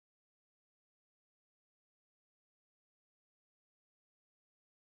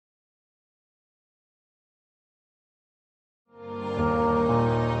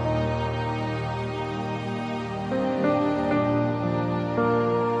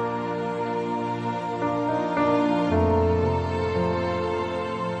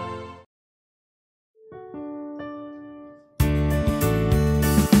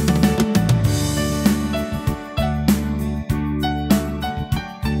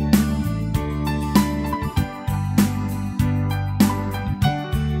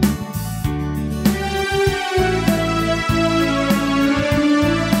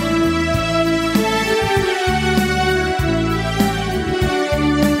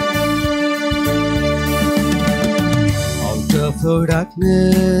of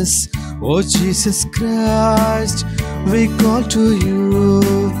darkness, oh Jesus Christ, we call to you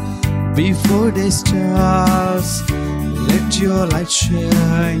before day starts. Let your light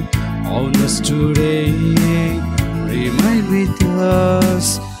shine on us today. Remain with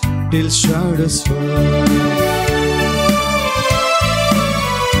us till shadows fall.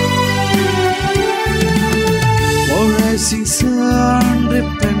 Rising sun,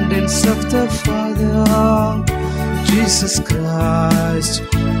 repentance of the Father, Jesus Christ,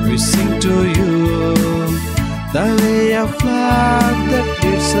 we sing to you. The way of life that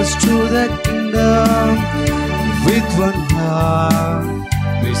leads us to the kingdom. With one heart,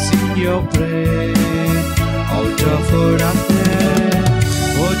 we sing your praise out of our darkness.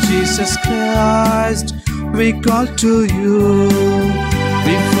 Oh Jesus Christ, we call to you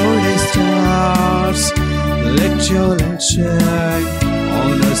before day starts. Let your light shine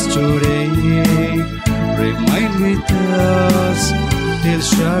on us today. Remain with us till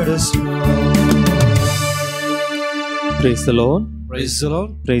shadows fall. Praise the Lord. Praise the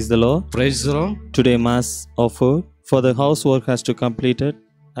Lord. Praise the Lord. Praise the Lord. Today Mass offered for the housework has to completed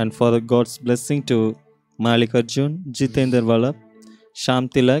and for the God's blessing to Malikarjun, Jitendra Vallabh, Sham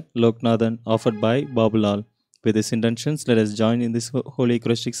Tilak, Loknathan offered by Babulal. With these intentions, let us join in this Holy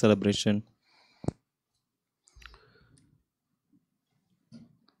Eucharistic celebration.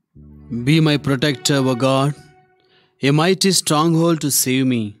 Be my protector, O God, a mighty stronghold to save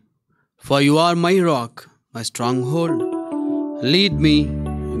me. For you are my rock, my stronghold. Lead me,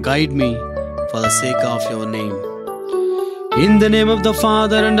 guide me, for the sake of your name. In the name of the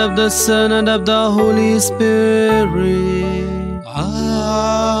Father, and of the Son, and of the Holy Spirit.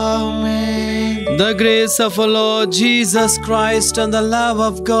 Amen. The grace of our Lord Jesus Christ, and the love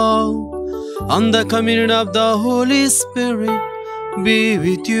of God, and the communion of the Holy Spirit be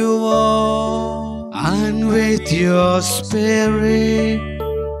with you all, and with your spirit.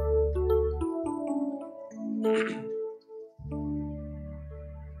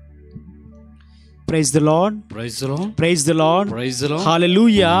 Praise the Lord. Praise the Lord. Praise the Lord. Praise the Lord.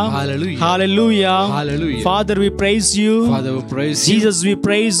 Hallelujah. Hallelujah. Hallelujah. Hallelujah. Father, we praise you. Father, we praise you. Jesus, we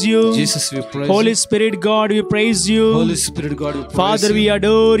praise you. Jesus, we praise Holy you. Spirit, God, we praise you. Holy Spirit, God, we praise Father, you. we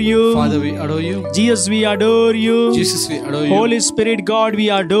adore you. Father, we adore you. Jesus, we adore you. Jesus, we adore you. Holy Spirit, God, we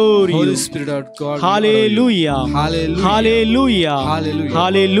adore you. Holy Spirit of God, Hallelujah. we adore you. Hallelujah. Hallelujah.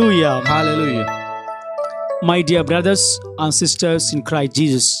 Hallelujah. Hallelujah. My dear brothers and sisters in Christ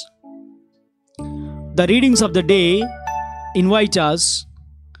Jesus, the readings of the day invite us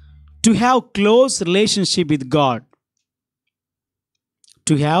to have close relationship with God.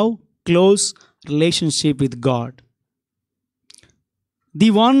 To have close relationship with God.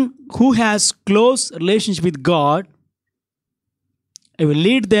 The one who has close relationship with God, He will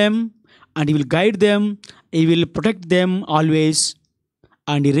lead them and He will guide them. He will protect them always,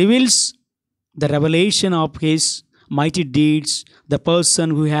 and He reveals the revelation of His mighty deeds, the person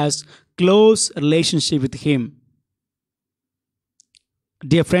who has close relationship with Him.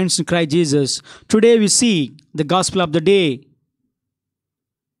 Dear friends in Christ Jesus, today we see the gospel of the day.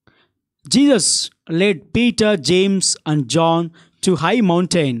 Jesus led Peter, James and John to high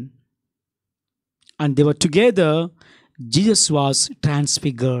mountain, and they were together. Jesus was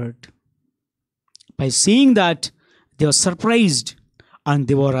transfigured. By seeing that, they were surprised and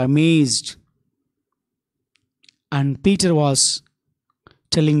they were amazed. And Peter was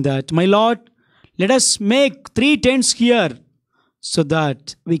telling that, "My Lord, let us make 3 tents here so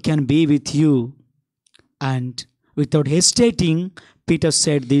that we can be with you." And without hesitating, Peter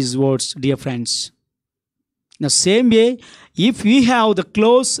said these words, dear friends. In the same way, if we have the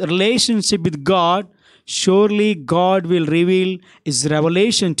close relationship with God, surely God will reveal His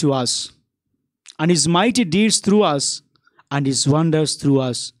revelation to us and His mighty deeds through us and His wonders through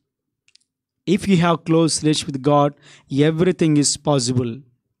us. If you have close relationship with God, everything is possible.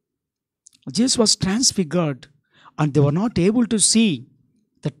 Jesus was transfigured and they were not able to see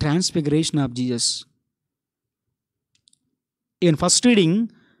the transfiguration of Jesus. In first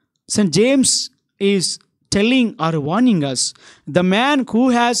reading, St. James is telling or warning us, the man who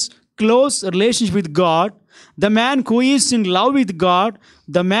has close relationship with God, the man who is in love with God,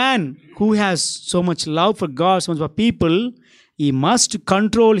 the man who has so much love for God, so much for people, he must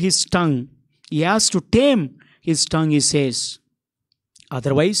control his tongue. He has to tame his tongue, he says.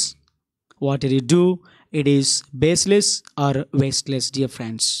 Otherwise, whatever you do, it is baseless or wasteless, dear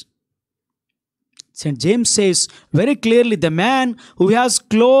friends. St. James says very clearly, the man who has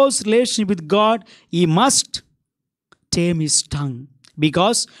close relationship with God, he must tame his tongue.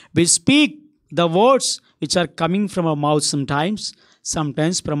 Because we speak the words which are coming from our mouth sometimes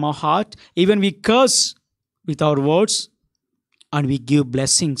from our heart. Even we curse with our words. and we give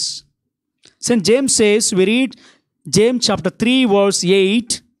blessings. St. James says, we read James chapter 3 verse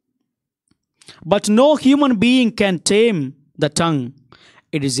 8, but no human being can tame the tongue.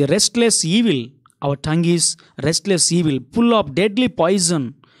 It is a restless evil. Our tongue is restless evil, full of deadly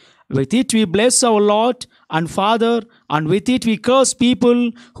poison. With it we bless our Lord and Father, and with it we curse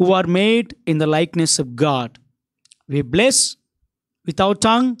people who are made in the likeness of God. We bless with our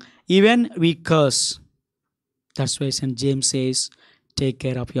tongue, even we curse. That's why St. James says, take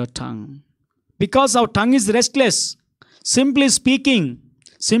care of your tongue. Because our tongue is restless. Simply speaking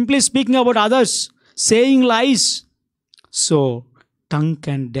about others, saying lies. So, tongue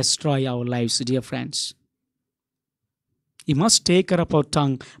can destroy our lives, dear friends. You must take care of our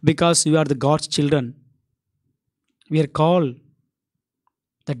tongue because we are the God's children. We are called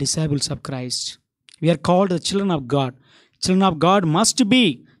the disciples of Christ. We are called the children of God. Children of God must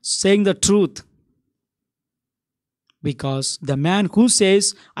be saying the truth. Because the man who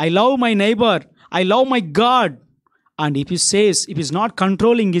says, I love my neighbor, I love my God, and if he is not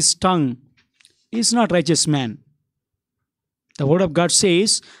controlling his tongue, he is not a righteous man. The word of God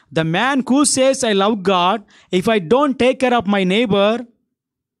says, the man who says, I love God, if I don't take care of my neighbor,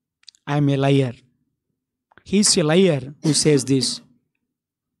 I am a liar. He is a liar who says this.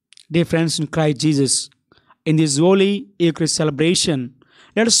 Dear friends in Christ Jesus, in this holy Eucharist celebration,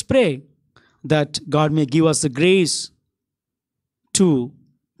 let us pray that God may give us the grace to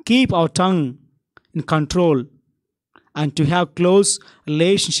keep our tongue in control and to have close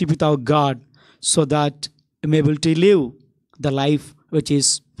relationship with our God, so that we may be able to live the life which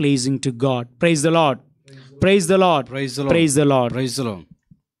is pleasing to God. Praise the Lord. Praise the Lord. Praise the Lord. Praise the Lord. Praise the Lord.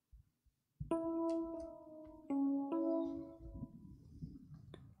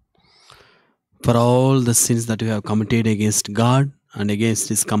 For all the sins that we have committed against God and against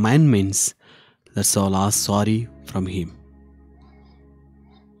His commandments, let's all ask sorry from Him.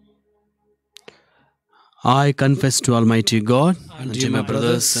 I confess to Almighty God and to my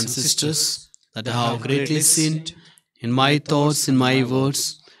brothers and sisters that I have greatly sinned in my thoughts, in my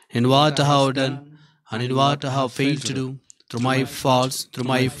words, in what I have done, and in what I have failed to do, through my faults, through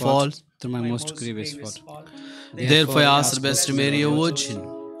my most grievous fault. Therefore, I ask the Blessed Mary, O Virgin,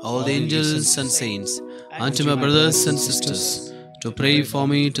 all the angels and saints, and to my brothers and sisters, to pray for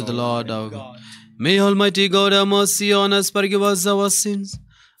me to the Lord our God. May Almighty God have mercy on us, forgive us our sins,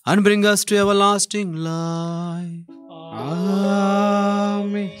 and bring us to everlasting life.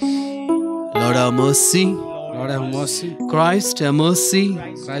 Amen. Lord have mercy. Lord have mercy. Christ have mercy.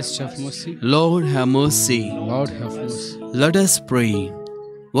 Christ have mercy. Lord have mercy. Lord have mercy. Let us pray.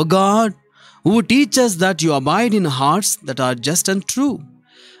 O God, who teach us that you abide in hearts that are just and true,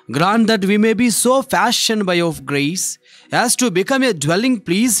 grant that we may be so fashioned by your grace as to become a dwelling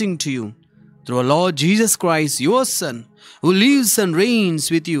pleasing to you, through our Lord Jesus Christ, your Son, who lives and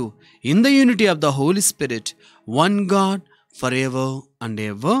reigns with you in the unity of the Holy Spirit, one God, forever and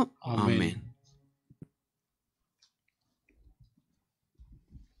ever. Amen.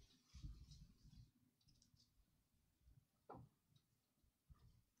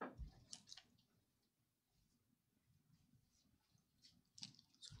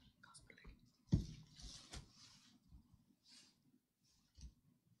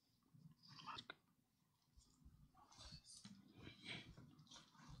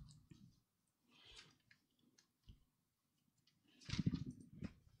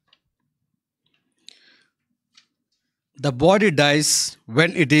 The body dies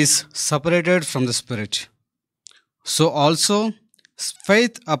when it is separated from the spirit. So also,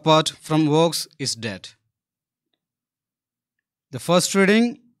 faith apart from works is dead. The first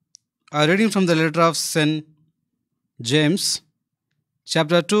reading, a reading from the letter of St. James,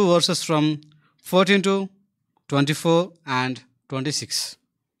 chapter 2, verses from 14 to 24 and 26.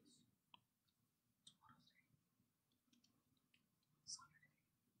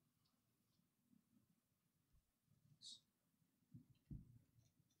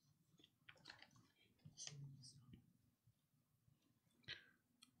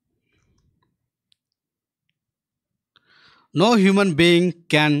 No human being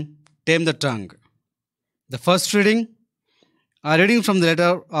can tame the tongue. The first reading, a reading from the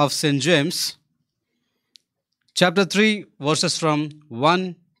letter of St. James, chapter 3, verses from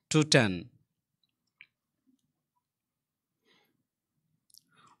 1 to 10.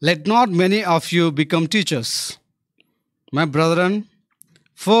 Let not many of you become teachers, my brethren,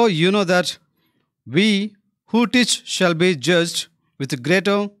 for you know that we who teach shall be judged with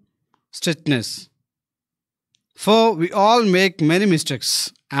greater strictness. For we all make many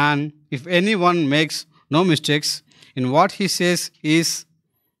mistakes, and if anyone makes no mistakes in what he says, he is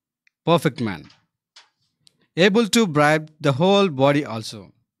perfect man, able to bribe the whole body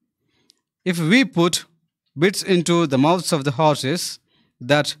also. If we put bits into the mouths of the horses,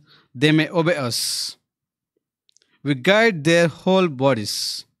 that they may obey us, we guide their whole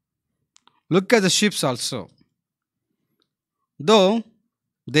bodies. Look at the ships also. Though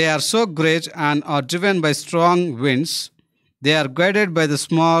they are so great and are driven by strong winds, they are guided by the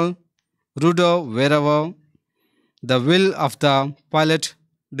small rudder wherever the will of the pilot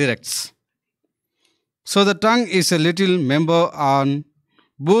directs. So the tongue is a little member on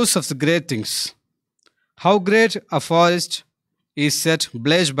boasts of the great things. How great a forest is set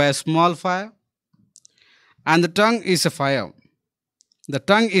blaze by a small fire? And the tongue is a fire. The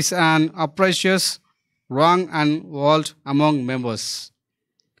tongue is an upraisious wrong and vault among members,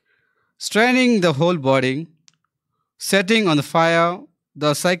 straining the whole body, setting on the fire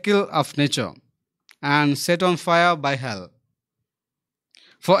the cycle of nature, and set on fire by hell.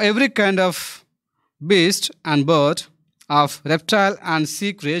 For every kind of beast and bird, of reptile and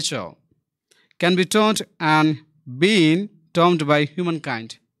sea creature, can be tamed and been tamed by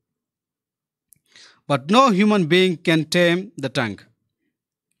humankind. But no human being can tame the tongue,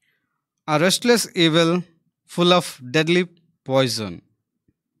 a restless evil full of deadly poison.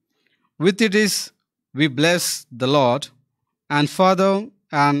 With it is we bless the Lord and Father,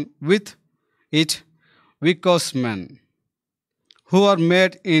 and with it we curse men, who are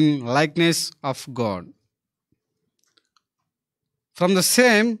made in likeness of God. From the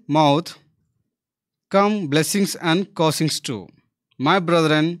same mouth come blessings and cursings too. My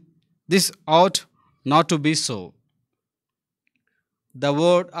brethren, this ought not to be so. The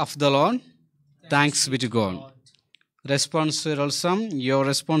word of the Lord. Thanks be to God. Responsorial sum. Your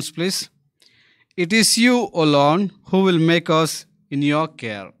response, please. It is you, O Lord, who will make us in your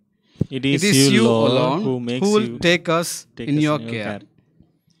care. It is you, O Lord, Lord, who will take us in your care.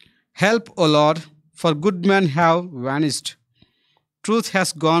 Help, O Lord, for good men have vanished. Truth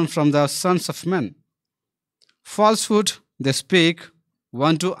has gone from the sons of men. Falsehood they speak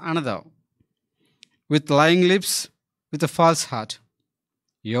one to another, with lying lips, with a false heart.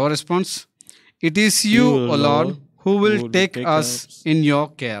 Your response? It is you, O Lord, who will take us in your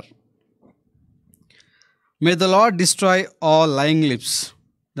care. May the Lord destroy all lying lips,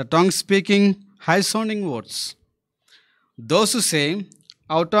 the tongue speaking high-sounding words. Those who say,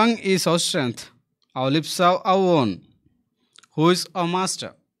 our tongue is our strength, our lips are our own. Who is our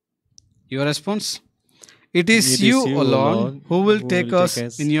master? Your response? It is you, O Lord, who will take us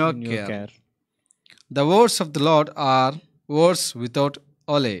in your care. The words of the Lord are words without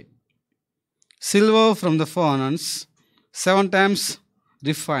allay. Silver from the furnace, 7 times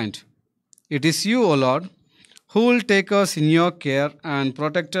refined. It is you, O Lord, who will take us in your care and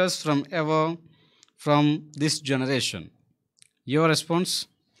protect us from ever from this generation. Your response?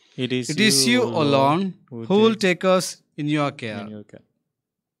 It is you, O Lord, who will take us in your care.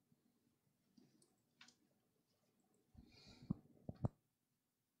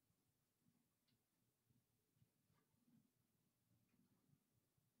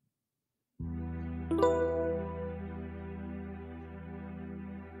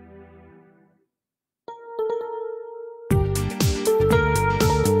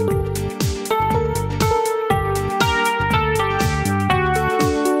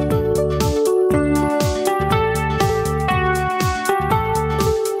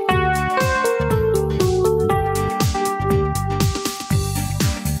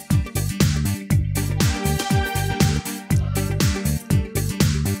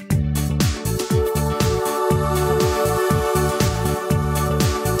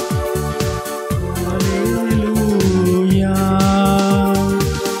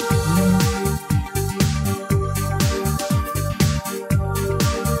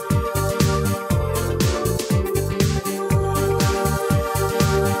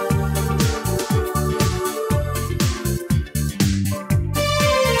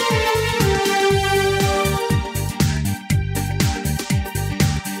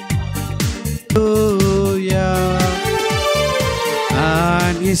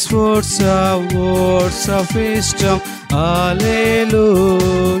 And his words are words of wisdom. Hallelujah.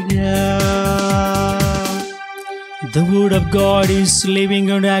 The word of God is living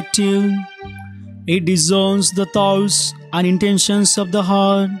and active. It discerns the thoughts and intentions of the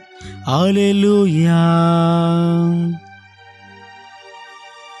heart. Hallelujah.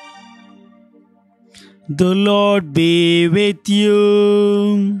 The Lord be with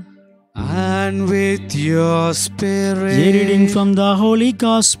you. And with your spirit. A reading from the Holy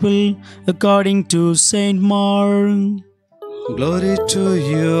Gospel according to Saint Mark. Glory to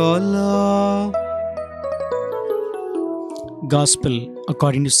you, O Lord. Gospel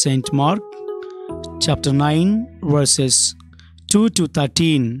according to Saint Mark, chapter 9, verses 2 to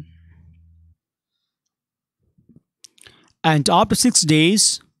 13. And after 6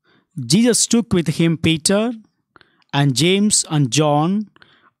 days, Jesus took with him Peter and James and John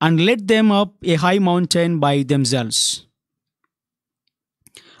and led them up a high mountain by themselves.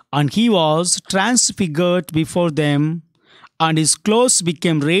 And he was transfigured before them, and his clothes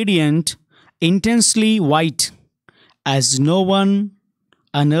became radiant, intensely white, as no one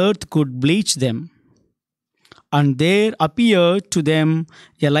on earth could bleach them. And there appeared to them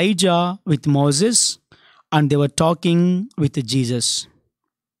Elijah with Moses, and they were talking with Jesus.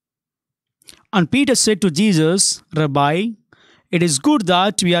 And Peter said to Jesus, Rabbi, it is good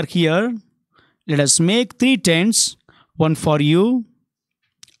that we are here. Let us make 3 tents, one for you,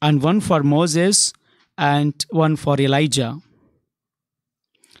 and one for Moses, and one for Elijah.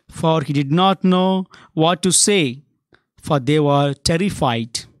 For he did not know what to say, for they were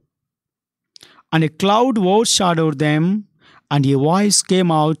terrified. And a cloud overshadowed them, and a voice came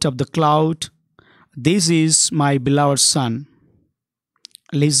out of the cloud, This is my beloved Son.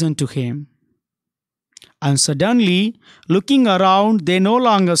 Listen to him. And suddenly, looking around, they no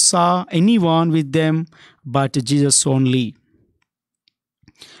longer saw anyone with them but Jesus only.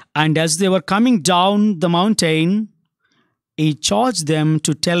 And as they were coming down the mountain, he charged them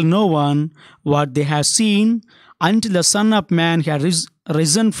to tell no one what they had seen until the Son of Man had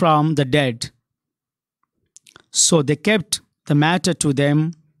risen from the dead. So they kept the matter to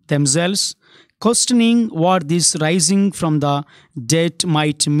themselves, questioning what this rising from the dead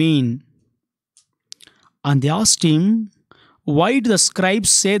might mean. And they asked him, Why do the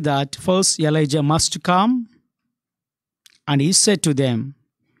scribes say that first Elijah must come? And he said to them,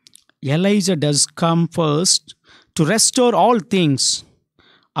 Elijah does come first to restore all things.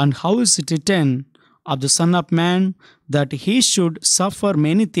 And how is it written of the Son of Man that he should suffer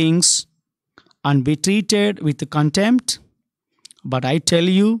many things and be treated with contempt? But I tell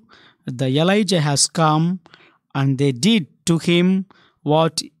you, the Elijah has come, and they did to him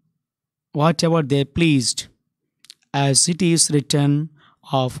whatever they pleased, as it is written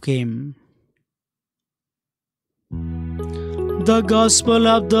of him. The Gospel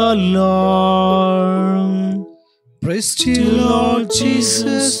of the Lord. Praise to you, Lord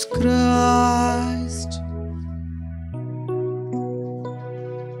Jesus Christ.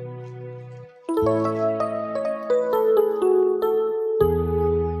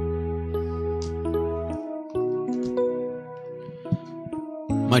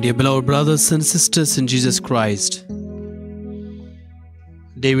 My dear beloved brothers and sisters in Jesus Christ,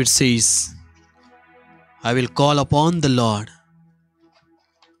 David says, I will call upon the Lord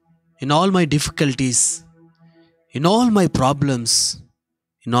in all my difficulties, in all my problems,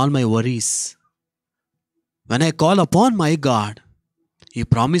 in all my worries. When I call upon my God, He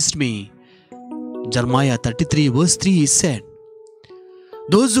promised me, Jeremiah 33 verse 3, He said,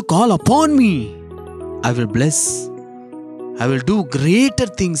 those who call upon me, I will bless. I will do greater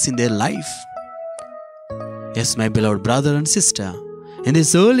things in their life. Yes, my beloved brother and sister, in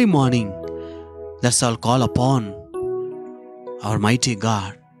this early morning, let's all call upon our mighty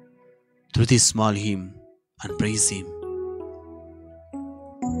God through this small hymn and praise Him.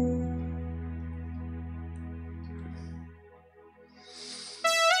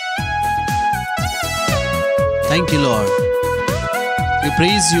 Thank you, Lord. We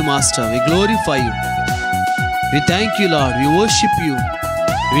praise you, Master. We glorify you. We thank you, Lord. We worship you.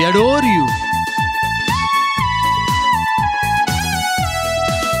 We adore you.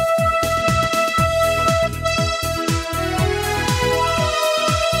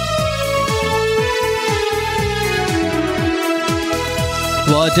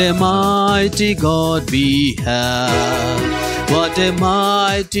 What a mighty God we have. What a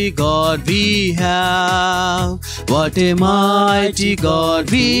mighty God we have. What a mighty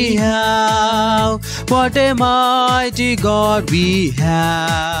God we have. What a mighty God we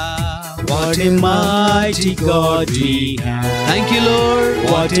have. What a mighty God we have. Thank you, Lord.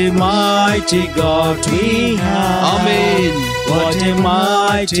 What a mighty God we have. Amen. What a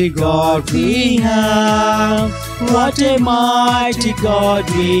mighty God we have. What a mighty God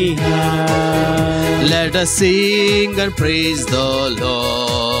we have. Let us sing and praise the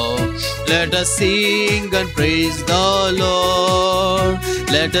Lord. Let us sing and praise the Lord.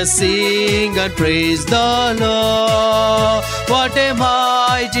 Let us sing and praise the Lord. What a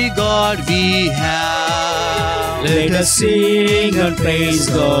mighty God we have. Let us sing and praise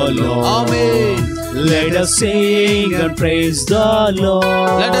the Lord. Amen. Let us sing and praise the Lord.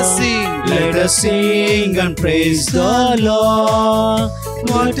 Let us sing. Let us sing and praise the Lord.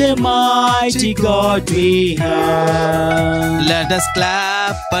 What a mighty God we have. Let us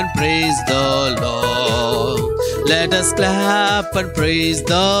clap and praise the Lord. Let us clap and praise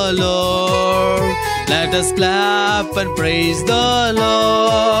the Lord. Let us clap and praise the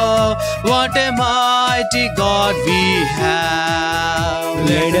Lord. What a mighty God we have.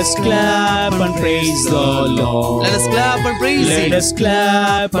 Let us clap and praise the Lord. Let us clap and praise Let Him. us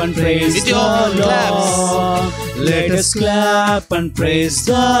clap and praise With the your Lord. claps. Let us clap and praise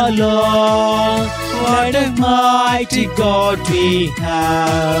the Lord. What a mighty God we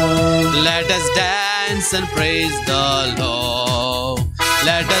have. Let us dance and praise the Lord.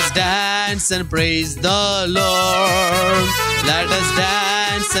 Let us dance and praise the Lord. Let us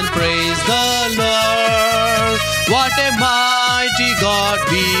dance and praise the Lord. What a mighty God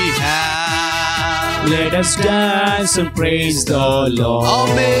we have. Let us dance and praise the Lord.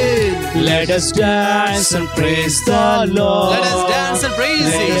 Amen. Let us dance and praise the Lord. Let us dance and praise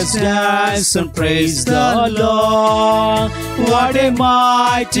Let us Him. dance and praise the Lord. What a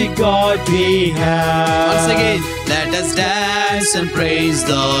mighty God we have. Once again, let us dance and praise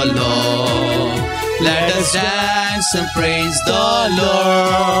the Lord. Let us dance and praise the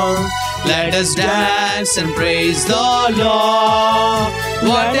Lord. Let us dance and praise the Lord.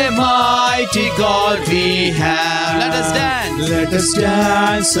 What a mighty God we have. Let us dance. Let us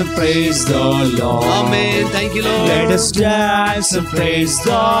dance and praise the Lord. Amen. Thank you, Lord. Let us dance and praise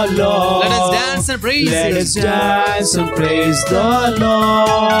the Lord. Let us dance and praise Let Him. us dance and praise the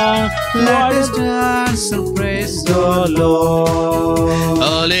Lord. Let us dance and praise the Lord.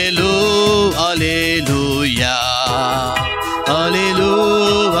 Hallelujah, hallelujah,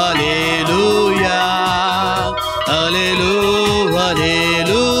 hallelujah, hallelujah, hallelujah,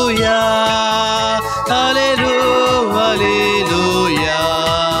 hallelujah, hallelujah, hallelujah.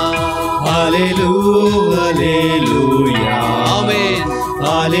 Hallelujah, hallelujah. Amen.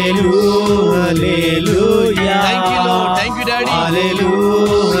 Hallelujah, hallelujah. Thank you, Lord. Thank you, Daddy.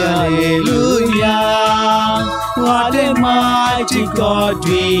 Hallelujah, hallelujah. What a mighty God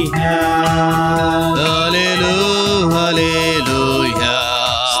we have. Hallelujah, hallelujah,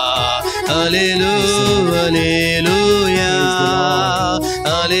 hallelujah, hallelujah,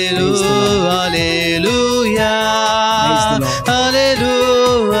 hallelujah, hallelujah,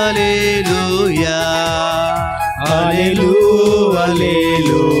 hallelujah, Hallelujah,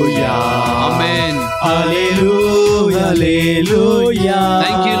 hallelujah. Amen. Hallelujah, hallelujah.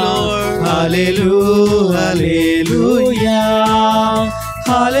 Thank you, Lord. Hallelujah, hallelujah.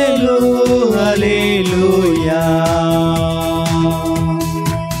 Hallelujah,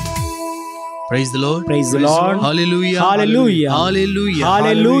 hallelujah. Praise the Lord. Praise the Lord. Hallelujah. Hallelujah. Hallelujah.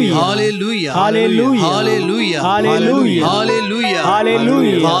 Hallelujah. Hallelujah. Hallelujah. Hallelujah. Hallelujah. Hallelujah.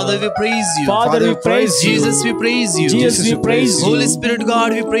 Hallelujah. Father, we praise you. Father, we praise you. Jesus, we praise you. Jesus, we praise you. Holy Spirit,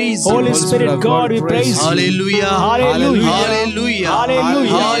 God, we praise you. Holy Spirit, God, we praise you. Hallelujah. Hallelujah. Hallelujah.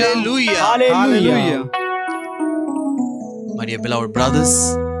 Hallelujah. Hallelujah. Hallelujah. My dear beloved brothers,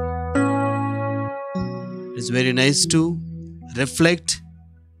 it's very nice to reflect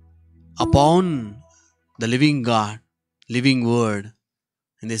upon the living God, living Word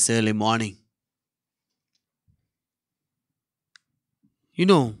in this early morning. You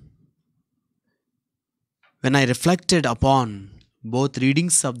know, when I reflected upon both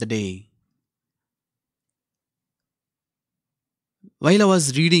readings of the day, while I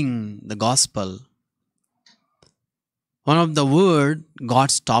was reading the Gospel, one of the word,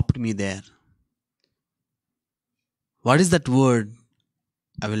 God stopped me there. What is that word?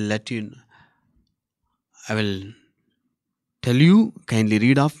 I will tell you, kindly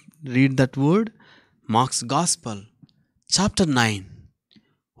read that word. Mark's Gospel, chapter 9,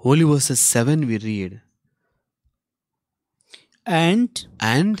 holy verses 7 we read. And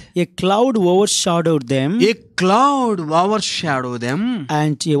And a cloud overshadowed them, a cloud overshadowed them,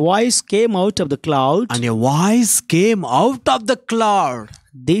 and a voice came out of the cloud. and a voice came out of the cloud.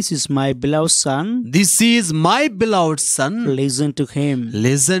 This is my beloved Son. This is my beloved Son. Listen to him.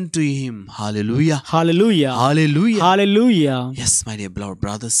 Listen to him. Hallelujah. Hallelujah. Hallelujah. Hallelujah. Yes, my dear beloved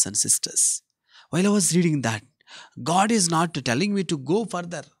brothers and sisters. While I was reading that, God is not telling me to go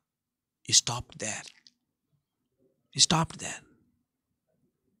further. He stopped there. He stopped there.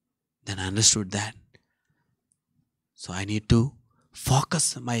 Then I understood that. So I need to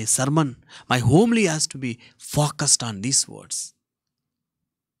focus my sermon. My homily has to be focused on these words.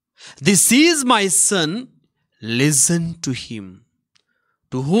 This is my Son. Listen to him.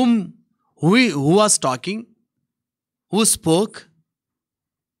 To whom, who was talking, who spoke,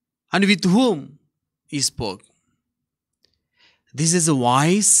 and with whom he spoke. This is a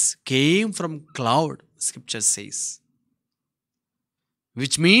voice came from cloud, scripture says.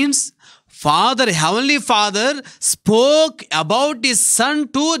 Which means Father, Heavenly Father spoke about His Son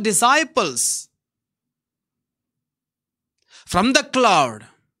to disciples. From the cloud,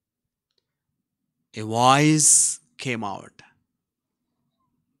 a voice came out.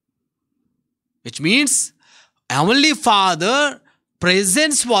 Which means Heavenly Father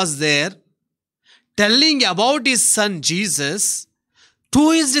presence was there, telling about His Son Jesus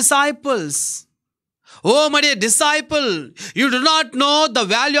to His disciples. Oh, my dear disciple, you do not know the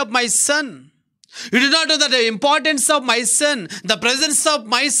value of my Son. You do not know the importance of my Son, the presence of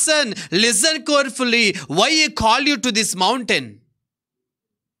my Son. Listen carefully. Why He called you to this mountain?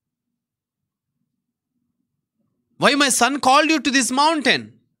 Why my Son called you to this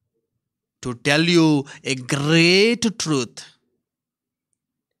mountain? To tell you a great truth.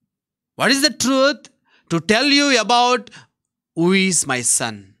 What is the truth? To tell you about who is my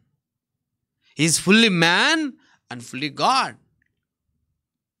Son. He is fully man and fully God.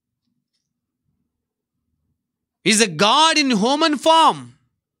 He is a God in human form.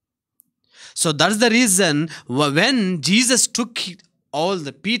 So that's the reason when Jesus took all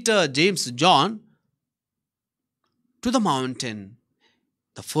the Peter, James, John to the mountain,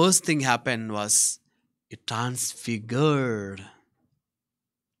 the first thing happened was it transfigured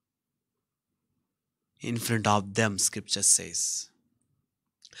in front of them, scripture says.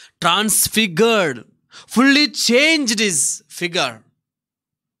 Transfigured, fully changed his figure,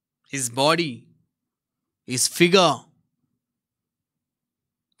 his body, his figure,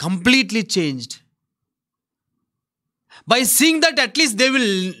 completely changed. By seeing that, at least they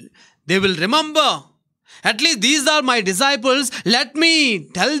will remember. At least these are my disciples. Let me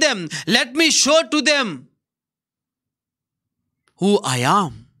tell them, let me show to them who I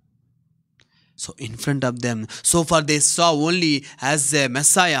am. So in front of them, so far they saw only as a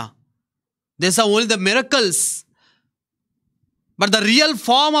Messiah. They saw only the miracles. But the real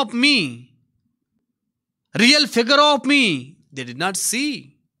form of me, real figure of me, they did not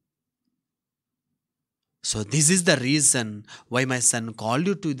see. So this is the reason why my Son called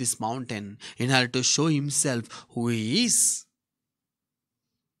you to this mountain, in order to show Himself who He is.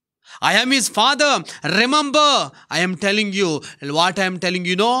 I am His Father. Remember, I am telling you what I am telling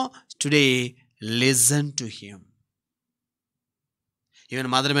you now. Today, listen to Him. Even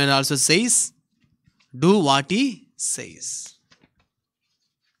Mother Mary also says, do what He says.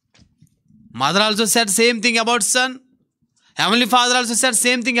 Mother also said same thing about Son. Heavenly Father also said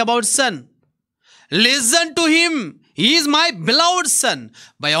same thing about Son. Listen to Him. He is my beloved Son.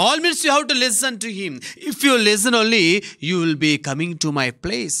 By all means, you have to listen to Him. If you listen only, you will be coming to my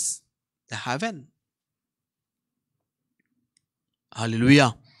place, the heaven.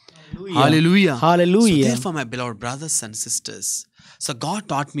 Hallelujah. Hallelujah. Hallelujah. So therefore, my beloved brothers and sisters, so God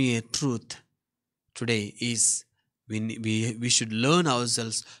taught me a truth today is we should learn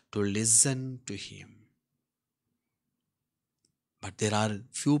ourselves to listen to Him. But there are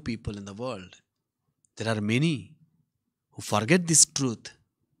few people in the world. There are many who forget this truth.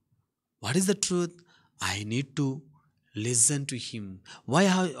 What is the truth? I need to listen to Him.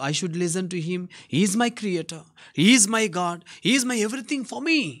 Why I should listen to Him? He is my Creator. He is my God. He is my everything for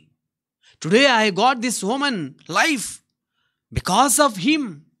me. Today I got this human life because of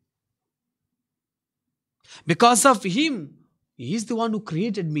Him. Because of Him. He is the one who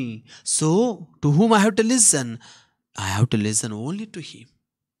created me. So, to whom I have to listen? I have to listen only to Him.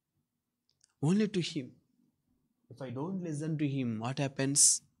 Only to Him. If I don't listen to Him, what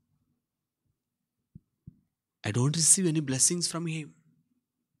happens? I don't receive any blessings from Him.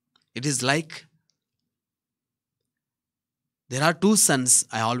 It is like there are two sons,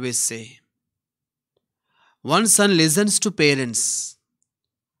 I always say. One son listens to parents.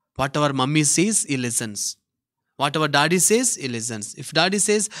 Whatever mommy says, he listens. Whatever daddy says, he listens. If daddy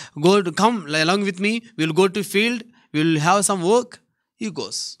says, come along with me, we'll go to field, we'll have some work, he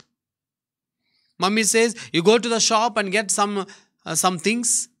goes. Mummy says, you go to the shop and get some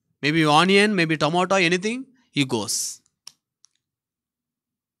things, maybe onion, maybe tomato, anything, he goes.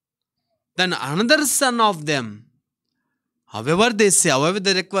 Then another son of them, however they say, however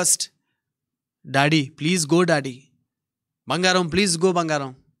they request, Daddy, please go, Daddy. Bangaram, please go,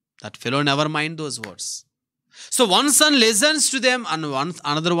 Bangaram. That fellow never mind those words. So one son listens to them and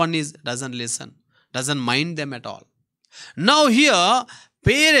another one doesn't listen, doesn't mind them at all. Now here,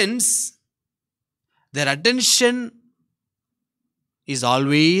 parents, their attention is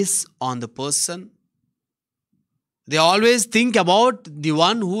always on the person. They always think about the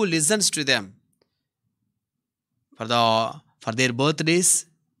one who listens to them. For their birthdays,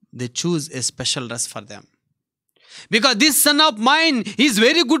 they choose a special dress for them. Because this son of mine is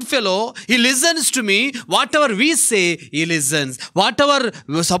very good fellow. He listens to me. Whatever we say, he listens. Whatever,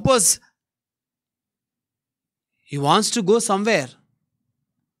 suppose he wants to go somewhere.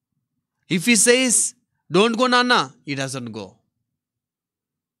 If he says, don't go, Nana, he doesn't go.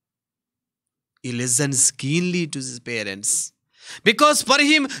 He listens keenly to his parents. Because for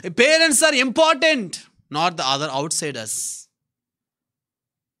him, parents are important, not the other outsiders.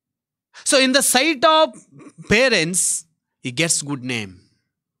 So in the sight of parents, he gets good name.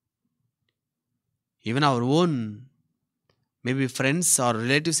 Even our own, maybe friends or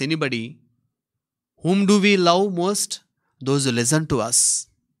relatives, anybody, whom do we love most? Those who listen to us.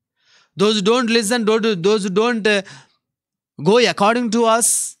 Those who don't listen, those who don't go according to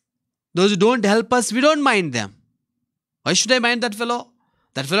us, those who don't help us, we don't mind them. Why should I mind that fellow?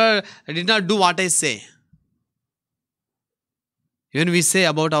 That fellow did not do what I say. Even we say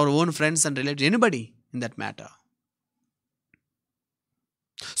about our own friends and relatives, anybody in that matter.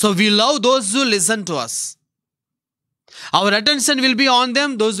 So we love those who listen to us. Our attention will be on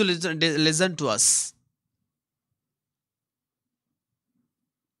them, those who listen to us.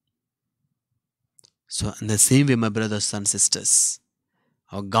 So in the same way, my brothers and sisters,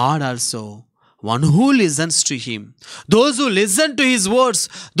 our God also, one who listens to Him, those who listen to His words,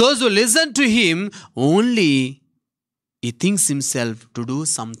 those who listen to Him, only He thinks Himself to do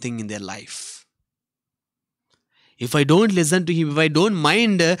something in their life. If I don't listen to Him, if I don't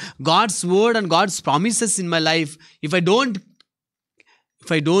mind God's word and God's promises in my life, if I don't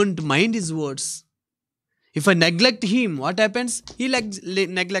mind His words, if I neglect Him, what happens? He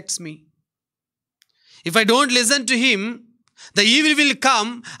neglects me. If I don't listen to Him, the evil will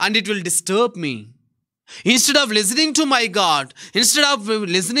come and it will disturb me. Instead of listening to my God, instead of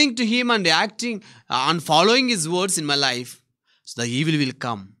listening to Him and acting and following His words in my life, so the evil will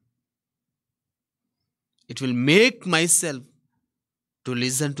come. It will make myself to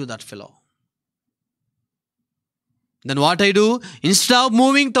listen to that fellow. Then what I do? Instead of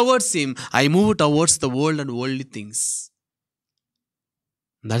moving towards Him, I move towards the world and worldly things.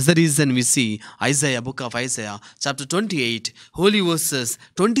 That's the reason we see Isaiah, book of Isaiah, chapter 28, holy verses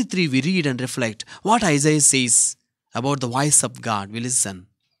 23, we read and reflect what Isaiah says about the voice of God. We listen.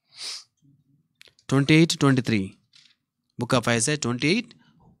 28, 23. Book of Isaiah 28,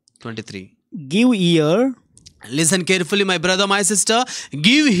 23. Give ear. Listen carefully, my brother, my sister.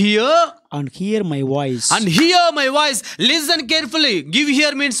 Give ear. And hear my voice. And hear my voice. Listen carefully. Give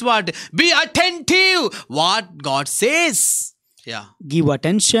ear means what? Be attentive. What God says. Yeah. Give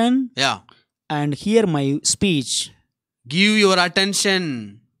attention. Yeah. And hear my speech. Give your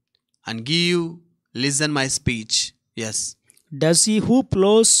attention and listen my speech. Yes. Does he who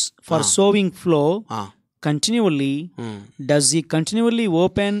plows for sowing flow continually? Does he continually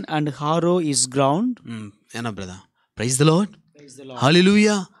open and harrow his ground? Brother. Praise the Lord. Praise the Lord.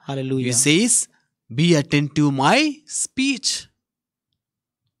 Hallelujah. Hallelujah. He says, be attentive my speech.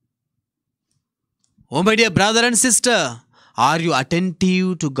 Oh my dear brother and sister, are you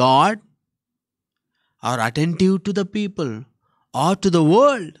attentive to God? Or attentive to the people? Or to the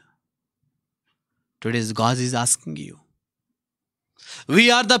world? Today God is asking you. We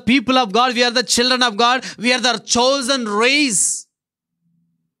are the people of God. We are the children of God. We are the chosen race.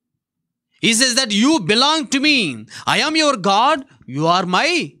 He says that you belong to me. I am your God. You are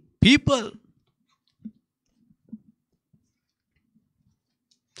my people.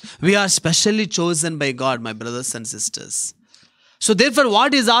 We are specially chosen by God, my brothers and sisters. So therefore,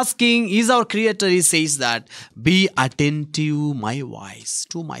 what He's asking is our Creator. He says that, be attentive my voice,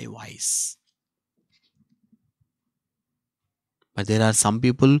 to my voice. But there are some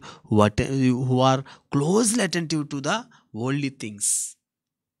people who are closely attentive to the worldly things.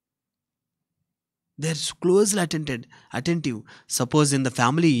 They're closely attentive. Suppose in the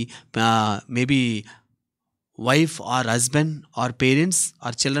family, maybe wife or husband or parents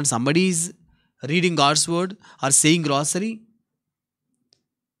or children, somebody is reading God's word or saying grocery,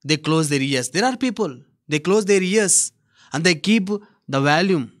 they close their ears. There are people, they close their ears and they keep the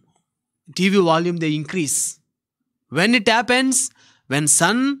volume, TV volume, they increase. When it happens, when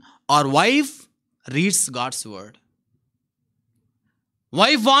son or wife reads God's word.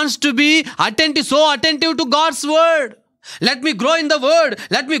 Wife wants to be attentive, so attentive to God's word. Let me grow in the word.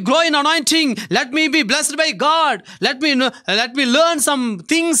 Let me grow in anointing. Let me be blessed by God. Let me learn some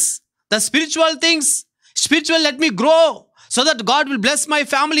things, the spiritual things. Spiritual, let me grow so that God will bless my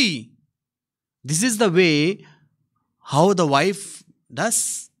family. This is the way how the wife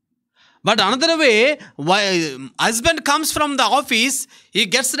does. But another way, husband comes from the office, he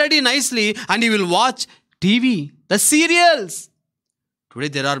gets ready nicely and he will watch TV, the serials. Today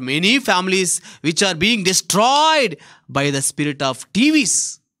there are many families which are being destroyed by the spirit of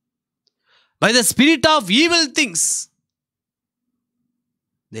TVs, by the spirit of evil things.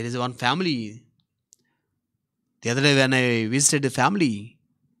 There is one family. The other day when I visited a family,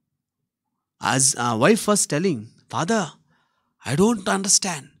 as a wife was telling, Father, I don't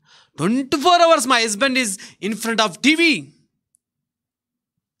understand. 24 hours my husband is in front of TV.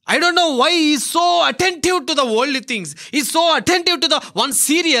 I don't know why he is so attentive to the worldly things. He is so attentive to the one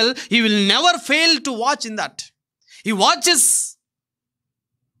serial, he will never fail to watch in that. He watches.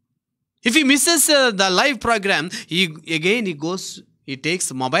 If he misses the live program, he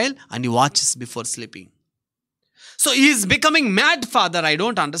takes mobile and he watches before sleeping. So he is becoming mad, Father. I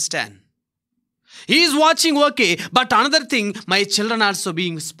don't understand. He is watching, okay, but another thing, my children also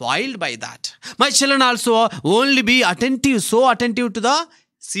being spoiled by that. My children also only be attentive, so attentive to the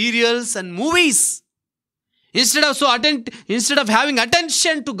serials and movies. Instead of having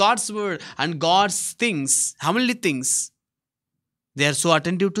attention to God's word and God's things, heavenly things, they are so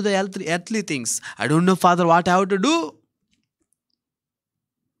attentive to the earthly things. I don't know, Father, what I have to do.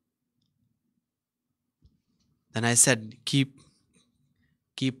 Then I said, keep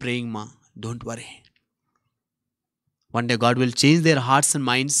praying, Ma. Don't worry. One day God will change their hearts and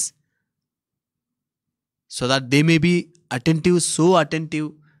minds so that they may be attentive, so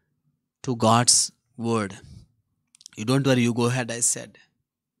attentive to God's word. You don't worry, you go ahead, I said.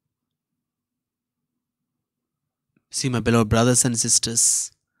 See, my beloved brothers and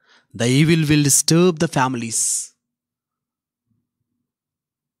sisters, the evil will disturb the families.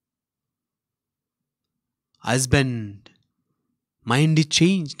 Husband, mind is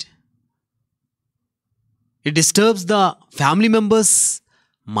changed. It disturbs the family members'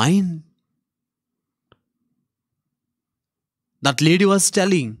 mind. That lady was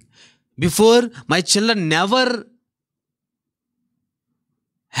telling, before my children never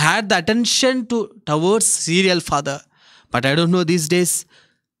had the attention towards serial, Father. But I don't know these days.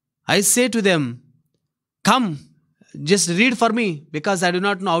 I say to them, come, just read for me, because I do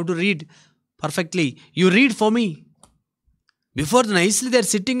not know how to read perfectly. You read for me. Before nicely they are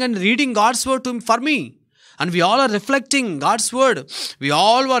sitting and reading God's word for me. And we all are reflecting God's word. We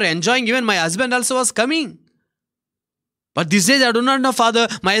all were enjoying. Even my husband also was coming. But these days I do not know, Father.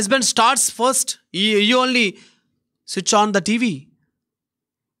 My husband starts first. He only switch on the TV.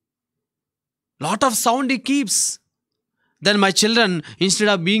 Lot of sound he keeps. Then my children, instead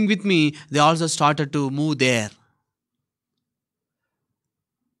of being with me, they also started to move there.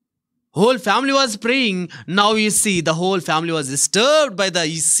 Whole family was praying. Now you see, the whole family was disturbed by the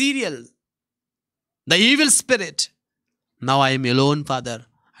serial, the evil spirit. Now I am alone, Father.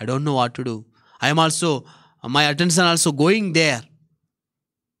 I don't know what to do. My attention also going there.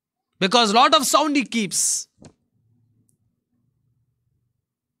 Because lot of sound he keeps.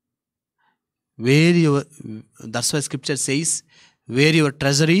 That's why scripture says, where your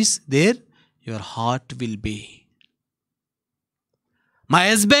treasure is, there your heart will be. My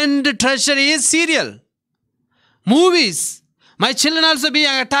husband treasure is serial, movies. My children also being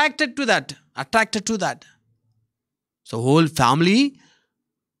attracted to that. So whole family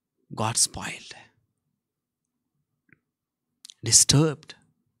got spoiled, disturbed.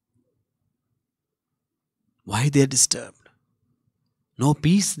 Why they are disturbed? No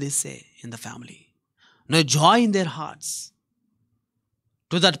peace, they say, in the family. No joy in their hearts.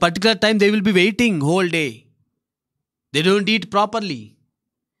 To that particular time, they will be waiting whole day. They don't eat properly.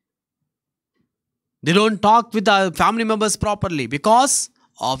 They don't talk with the family members properly because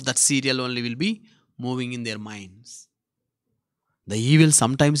of that serial only will be moving in their minds. The evil,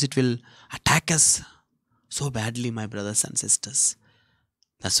 sometimes it will attack us so badly, my brothers and sisters.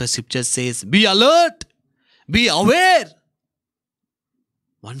 That's why scripture says, be alert, be aware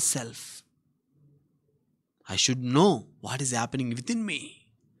oneself. I should know what is happening within me.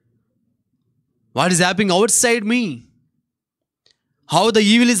 What is happening outside me. How the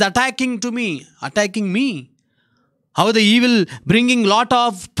evil is attacking me. How the evil bringing lot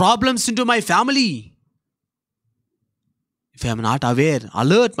of problems into my family. If I am not aware,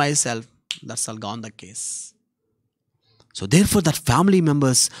 alert myself, that's all gone the case. So therefore that family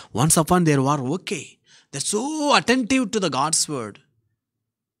members, once upon they were okay. They're so attentive to the God's word.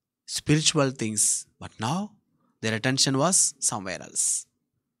 Spiritual things. But now their attention was somewhere else.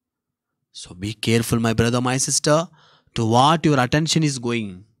 So be careful, my brother, my sister, to what your attention is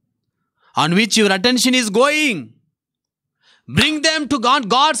going. On which your attention is going. Bring them to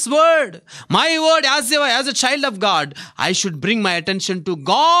God's word. My word, as a child of God, I should bring my attention to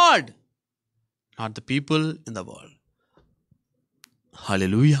God, not the people in the world.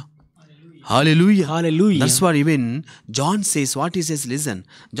 Hallelujah. Hallelujah. Hallelujah. That's what even John says. What he says, listen.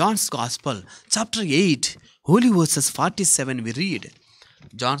 John's Gospel, chapter 8, holy verses 47, we read.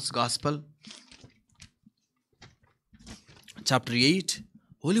 John's Gospel, chapter 8,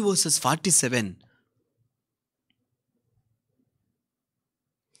 holy verses 47.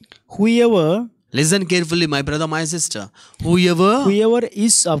 Whoever Listen carefully, my brother, my sister. Whoever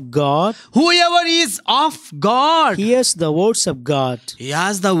is of God is of God, hears the words of God. he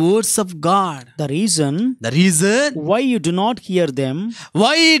has the words of God. The reason The reason why you do not hear them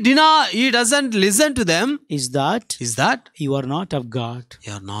why he doesn't listen to them is that is that you are not of God.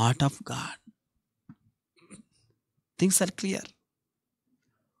 you are not of God. Things are clear.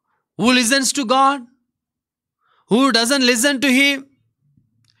 Who listens to God? Who doesn't listen to Him?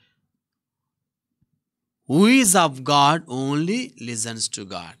 Who is of God only listens to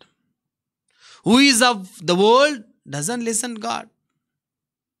God. Who is of the world doesn't listen to God.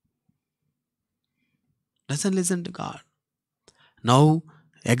 Doesn't listen to God. Now,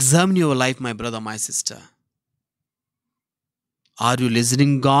 examine your life, my brother, my sister. Are you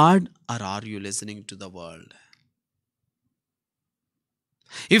listening to God or are you listening to the world?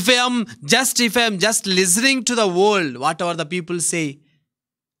 If I am just listening to the world, whatever the people say,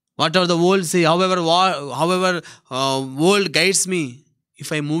 whatever the world say, however world guides me,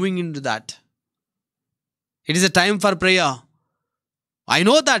 if I am moving into that, it is a time for prayer. I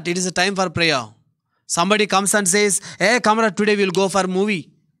know that it is a time for prayer. Somebody comes and says, hey, Kamara, today we will go for a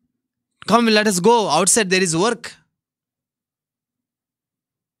movie. Come, let us go. Outside there is work.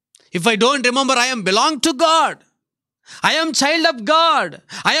 If I don't remember, I am belong to God. I am child of God.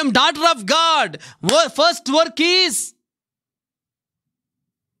 I am daughter of God. First work is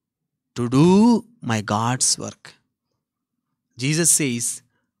to do my God's work. Jesus says,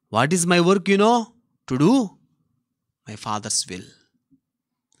 what is my work, To do my Father's will.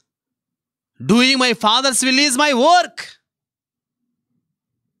 Doing my Father's will is my work.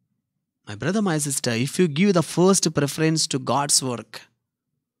 My brother, my sister, if you give the first preference to God's work,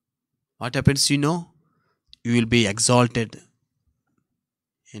 what happens, You will be exalted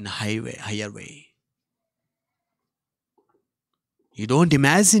in higher way. You don't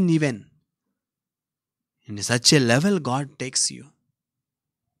imagine even in such a level God takes you.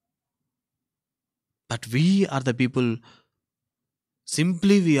 But we are the people,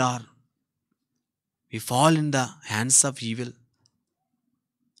 simply we fall in the hands of evil.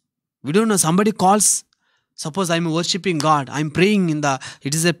 We don't know, somebody calls, suppose I am worshipping God, I am praying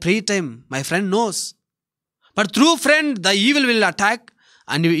it is a prayer time, my friend knows. But through friend, the evil will attack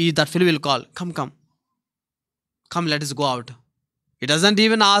and that fellow will call, come, let us go out. He doesn't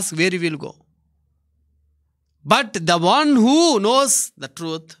even ask where he will go. But the one who knows the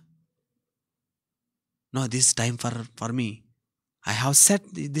truth, no, this time for me, I have set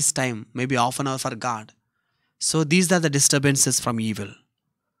this time, maybe half an hour for God. So these are the disturbances from evil.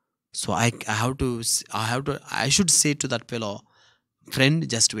 So I should say to that fellow, friend,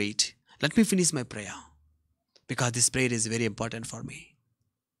 just wait. Let me finish my prayer. Because this prayer is very important for me.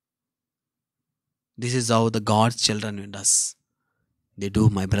 This is how the God's children does. They do,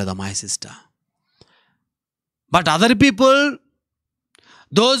 my brother, my sister. But other people,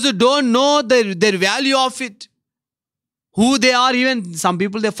 those who don't know their value of it, who they are, even some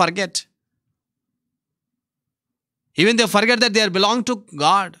people they forget. Even they forget that they belong to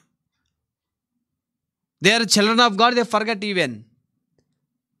God. They are children of God, they forget even.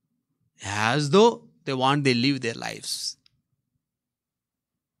 As though they live their lives.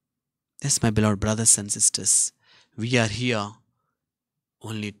 Yes, my beloved brothers and sisters, we are here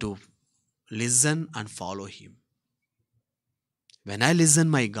only to listen and follow Him. When I listen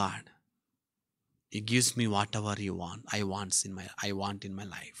my God, He gives me whatever I want in my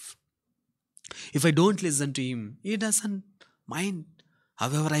life. If I don't listen to Him, He doesn't mind.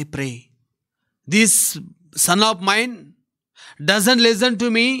 However, I pray. This son of mine doesn't listen to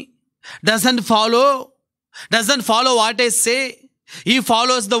me, doesn't follow what I say. He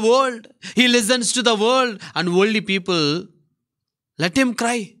follows the world. He listens to the world and worldly people. Let him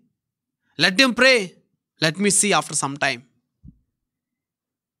cry. Let him pray. Let me see after some time.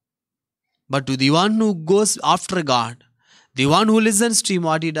 But to the one who goes after God, the one who listens to Him,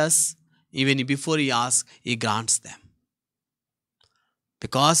 what He does, even before He asks, He grants them.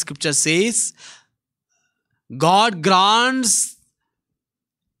 Because Scripture says, God grants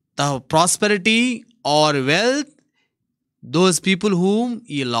the prosperity or wealth those people whom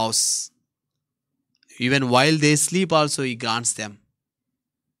He loves. Even while they sleep also He grants them.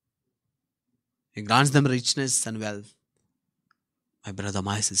 He grants them richness and wealth. My brother,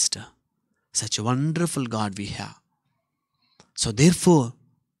 my sister, such a wonderful God we have. So therefore,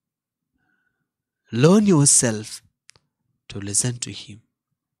 Learn yourself to listen to Him.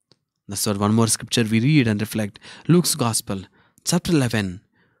 That's what one more scripture we read and reflect. Luke's Gospel, chapter 11,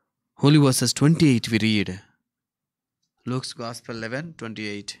 holy verses 28 we read. Luke's Gospel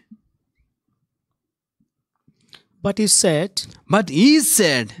 11:28. But he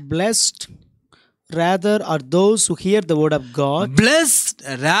said, Blessed rather are those who hear the word of God Blessed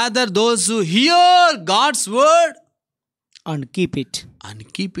rather those who hear God's word and keep it.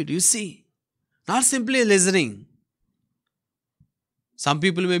 and keep it. You see, not simply listening. Some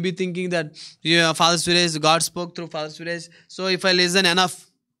people may be thinking that, yeah, Father Suresh, God spoke through Father Suresh, so if I listen enough,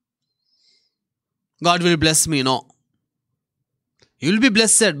 God will bless me. No. You will be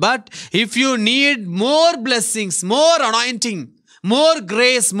blessed. But if you need more blessings, more anointing, more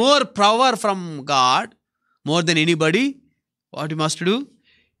grace, more power from God, more than anybody, what you must do?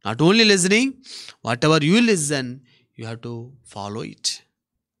 Not only listening, whatever you listen, you have to follow it.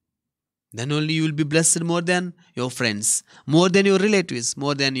 Then only you will be blessed more than your friends, more than your relatives,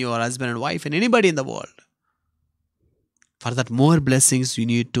 more than your husband and wife and anybody in the world. For that more blessings, you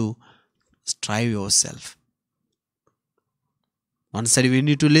need to strive yourself. One side we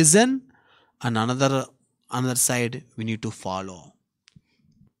need to listen, and another side we need to follow.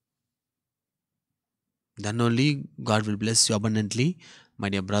 Then only God will bless you abundantly, my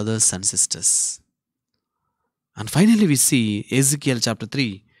dear brothers and sisters. And finally we see Ezekiel chapter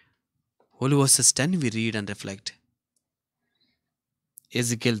 3, holy verses 10 we read and reflect.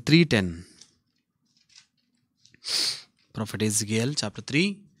 Ezekiel 3:10. Prophet Ezekiel chapter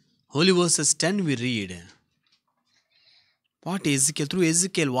 3, holy verses 10 we read. What Ezekiel, through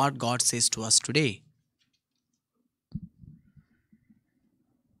Ezekiel, what God says to us today.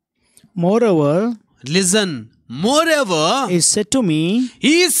 Moreover, Listen, moreover, he said to me,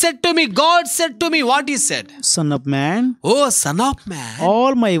 God said to me, what He said? Son of man, Oh, Son of man,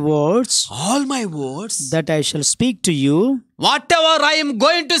 all my words all my words, that I shall speak to you, whatever I am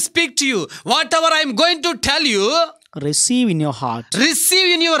going to speak to you, whatever I am going to tell you, receive in your heart. receive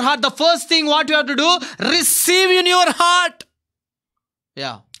in your heart. The first thing what you have to do, receive in your heart.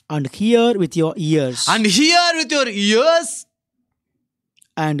 Yeah. And hear with your ears. And hear with your ears.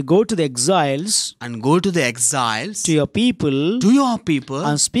 And go to the exiles, And go to the exiles, to your people, to your people,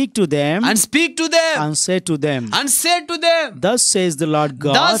 and speak to them, and speak to them, and say to them, and say to them, Thus says the Lord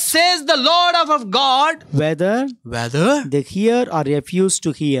God, thus says the Lord of God, whether whether they hear or refuse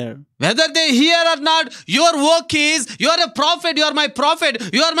to hear. they hear or not, your work is, you are a prophet, you are my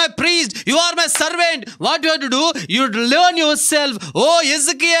prophet, you are my priest, you are my servant. What you have to do, you learn yourself. Oh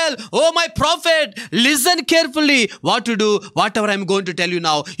Ezekiel, oh my prophet, listen carefully what to do, whatever I am going to tell you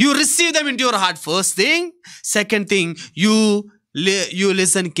now. You receive them into your heart, first thing. Second thing, you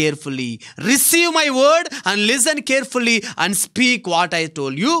listen carefully. Receive my word and listen carefully and speak what I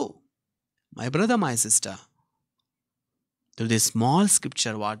told you. My brother, my sister, through this small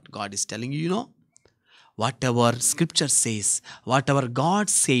scripture, what God is telling you, whatever scripture says, whatever God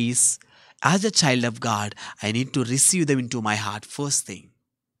says, as a child of God, I need to receive them into my heart, first thing.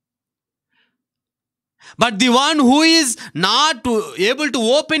 But the one who is not able to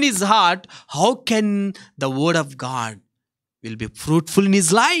open his heart, how can the word of God will be fruitful in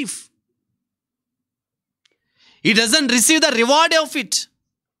his life? He doesn't receive the reward of it.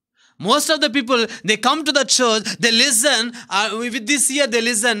 Most of the people, they come to the church, they listen, with this year they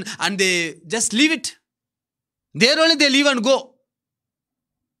listen and they just leave it. There only they leave and go.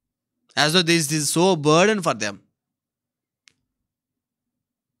 As though this is so burden for them.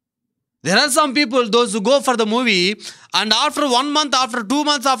 There are some people, those who go for the movie, and after 1 month, after 2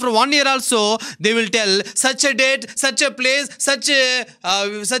 months, after 1 year also, they will tell such a date, such a place,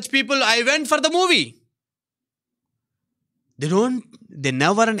 such people, I went for the movie. They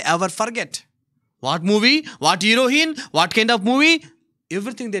never and ever forget. What movie, what heroine, what kind of movie,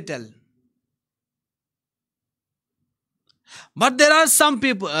 everything they tell. But there are some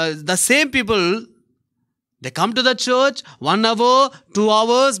people, the same people, they come to the church, 1 hour, 2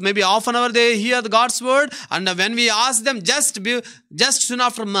 hours, maybe half an hour they hear God's word, and when we ask them just soon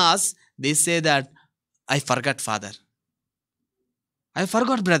after Mass, they say that, I forgot Father. I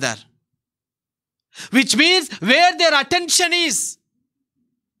forgot brother. Which means where their attention is,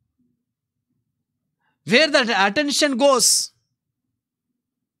 where the attention goes,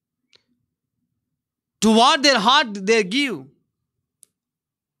 to what their heart they give,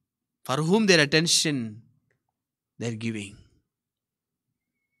 for whom their attention they're giving.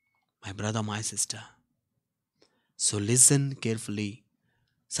 My brother, my sister. So listen carefully.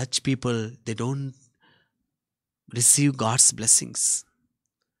 Such people, they don't receive God's blessings.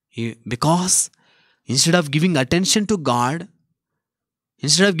 Because instead of giving attention to God,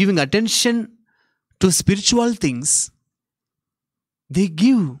 instead of giving attention to spiritual things, they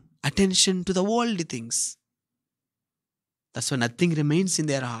give attention to the worldly things. That's why nothing remains in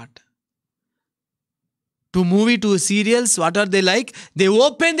their heart. To movie, to serials, what are they like? They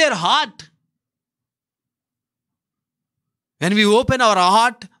open their heart. When we open our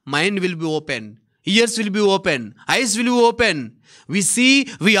heart, mind will be open. Ears will be open. Eyes will be open. We see,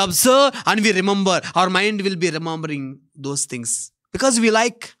 we observe, and we remember. Our mind will be remembering those things. Because we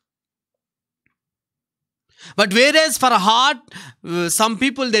like. But whereas for a heart, some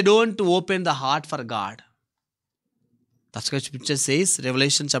people, they don't open the heart for God. That's what Scripture says,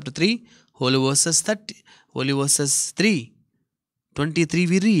 Revelation chapter 3, holy verses 3, 23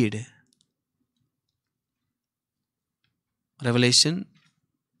 we read. Revelation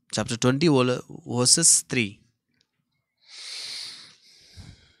chapter 20, verses 3.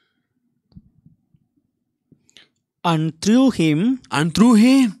 And threw him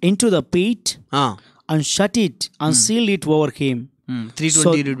into the pit, and shut it, and sealed it over him.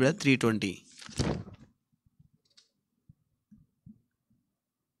 320 read, brother, 320.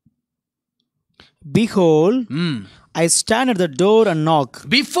 Behold, I stand at the door and knock.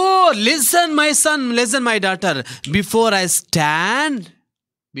 Listen my son, listen my daughter. Before I stand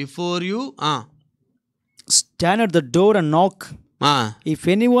before you, stand at the door and knock. If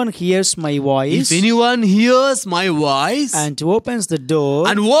anyone hears my voice, and opens the door,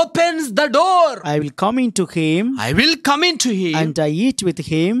 I will come into him, and I eat with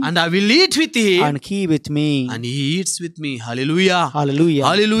him, and I will eat with him, and he with me, and he eats with me. Hallelujah. Hallelujah.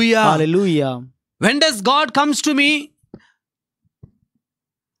 Hallelujah. Hallelujah. When does God comes to me?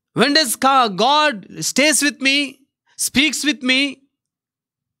 When does God stays with me, speaks with me?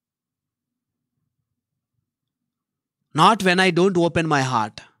 Not when I don't open my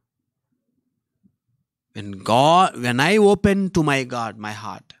heart. When I open to my God, my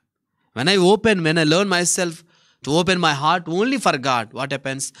heart. When I learn myself to open my heart only for God, what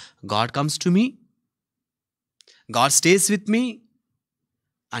happens? God comes to me. God stays with me.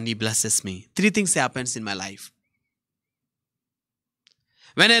 And He blesses me. 3 things happens in my life.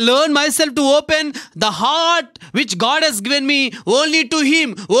 When I learn myself to open the heart which God has given me only to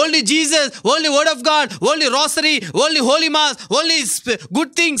Him, only Jesus, only Word of God, only Rosary, only Holy Mass, only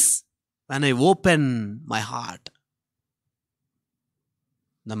good things. When I open my heart,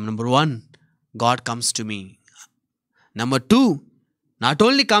 number 1, God comes to me. Number 2, not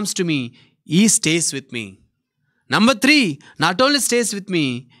only comes to me, He stays with me. Number 3, not only stays with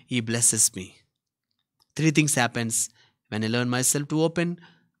me, He blesses me. 3 things happens when I learn myself to open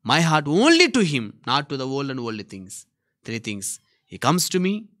my heart only to Him, not to the world and worldly things. 3 things. He comes to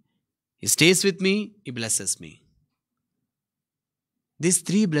me, He stays with me, He blesses me. These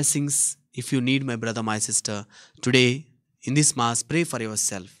 3 blessings, if you need, my brother, my sister, today in this Mass, pray for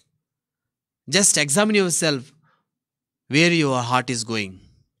yourself. Just examine yourself where your heart is going.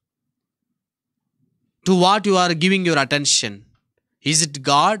 To what you are giving your attention. Is it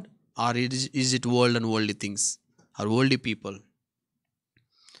God or is it world and worldly things or worldly people?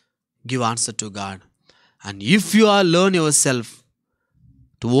 Give answer to God. And if you are learn yourself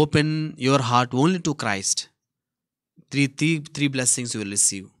to open your heart only to Christ, three blessings you will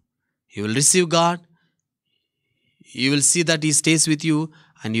receive. You will receive God. You will see that He stays with you,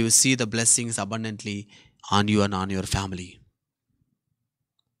 and you will see the blessings abundantly on you and on your family.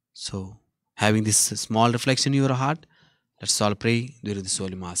 So, having this small reflection in your heart, let's all pray during this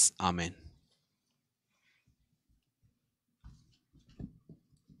Holy Mass. Amen.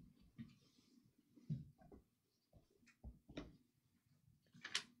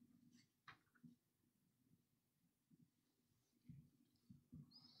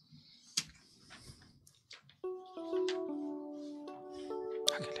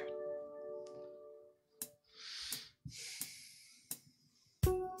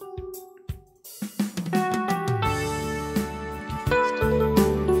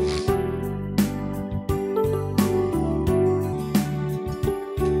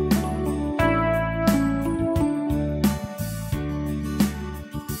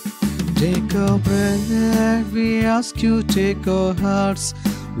 Take our breath, we ask you, take our hearts.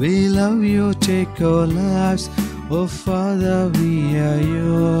 We love you, take our lives. Oh Father, we are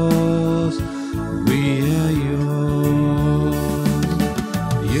yours. We are yours.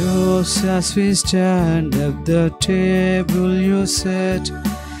 Yours as we stand at the table you set.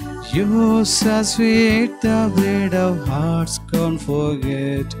 Yours as we eat the bread of hearts can't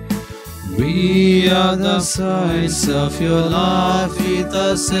forget. We are the signs of your life with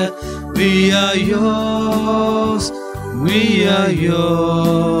us. We are yours. We are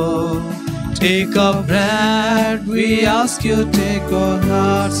yours. Take our bread, we ask you, take our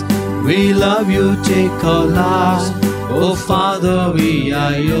hearts. We love you, take our lives. Oh Father, we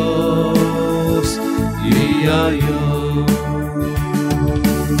are yours. We are yours.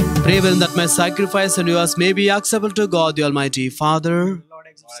 Pray well that my sacrifice and yours may be acceptable to God the Almighty Father. Lord,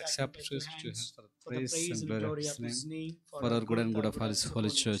 Accept us to him for the praise and glory of his name, for our good and good of his holy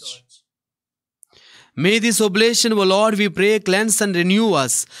church. May this oblation, O Lord, we pray, cleanse and renew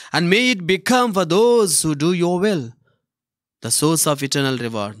us, and may it become for those who do your will the source of eternal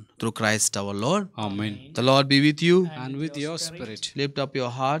reward through Christ our Lord. Amen. The Lord be with you. And with your spirit, Lift up your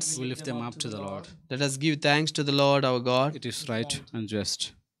hearts. we lift them up to the Lord. Let us give thanks to the Lord our God. It is right and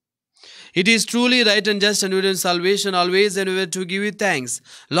just. It is truly right and just and within salvation always and ever to give you thanks,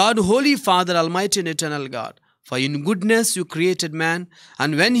 Lord, Holy Father, Almighty and Eternal God. For in goodness you created man,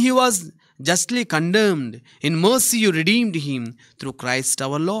 and when he was justly condemned, in mercy you redeemed him through Christ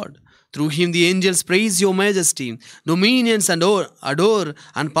our Lord. Through him the angels praise your majesty, dominions and adore,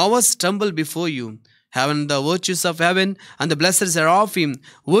 and powers tremble before you. Heaven, the virtues of heaven, and the blessed seraphim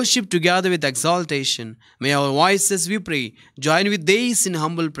worship together with exaltation. May our voices, we pray, join with theirs in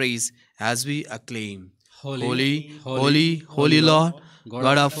humble praise as we acclaim. Holy, holy, holy Lord,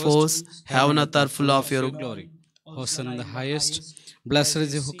 God of hosts, heaven and earth are full of your glory. Hosanna in the highest. Blessed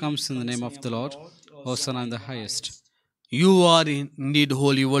is he who comes in the name of the Lord. Hosanna in the highest. You are indeed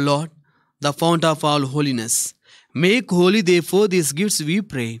holy, O Lord, the fount of all holiness. Make holy, therefore, these gifts, we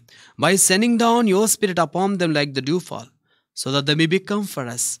pray, by sending down your Spirit upon them like the dewfall, so that they may become for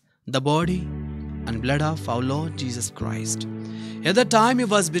us the body and blood of our Lord Jesus Christ. At the time he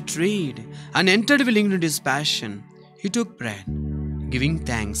was betrayed and entered willingly into his passion, he took bread, giving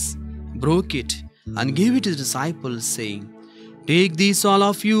thanks, broke it, and gave it to his disciples, saying, Take this, all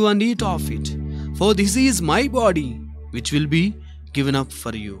of you, and eat of it, for this is my body, which will be given up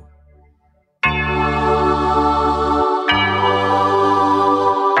for you. In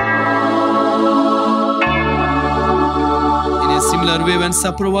a similar way, when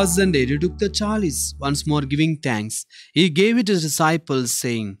supper was ended, he took the chalice, once more giving thanks. He gave it to his disciples,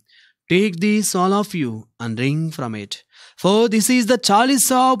 saying, Take this, all of you, and drink from it, for this is the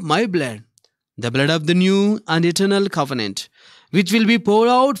chalice of my blood, the blood of the new and eternal covenant, which will be poured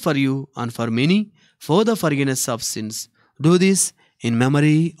out for you and for many for the forgiveness of sins. Do this in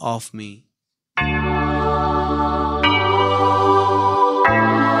memory of me.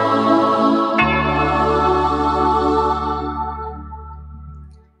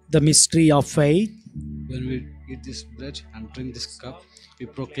 The mystery of faith. When we eat this bread and drink this cup, we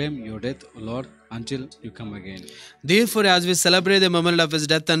proclaim your death, O Lord, until you come again. Therefore, as we celebrate the moment of his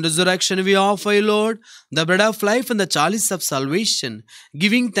death and resurrection, we offer, Lord, the bread of life and the chalice of salvation,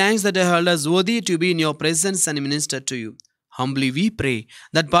 giving thanks that you held us worthy to be in your presence and minister to you. Humbly we pray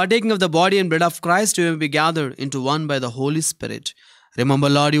that partaking of the body and blood of Christ, we may be gathered into one by the Holy Spirit. Remember,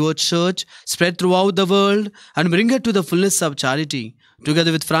 Lord, your church spread throughout the world and bring her to the fullness of charity,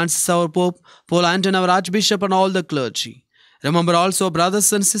 together with Francis our Pope, Paul Anton our Archbishop, and all the clergy. Remember also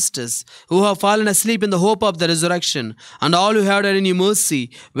brothers and sisters who have fallen asleep in the hope of the resurrection, and all who have had any mercy,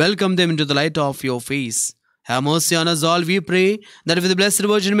 welcome them into the light of your face. Have mercy on us all, we pray, that with the Blessed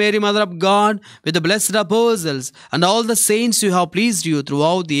Virgin Mary, Mother of God, with the blessed apostles, and all the saints who have pleased you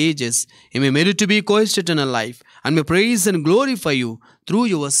throughout the ages, you may merit to be co-heirs to eternal life, and may praise and glorify you through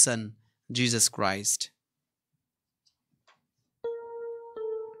your Son, Jesus Christ.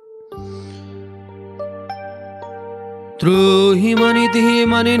 Through him and with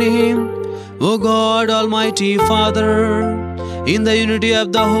him and in him, O God, Almighty Father, in the unity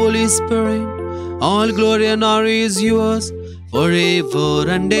of the Holy Spirit, all glory and honor is yours forever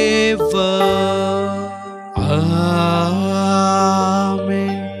and ever.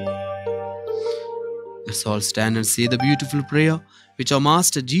 Amen. Let's all stand and say the beautiful prayer which our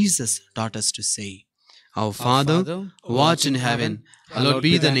Master Jesus taught us to say. Our Father, who art in heaven, hallowed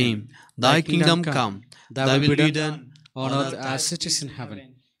be the name. Thy kingdom come, thy will be done on earth as it is in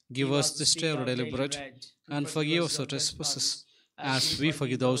heaven. Give us this day our daily bread, and forgive us our trespasses, as we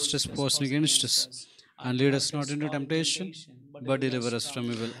forgive those trespassing against us. And lead us not into temptation, but deliver us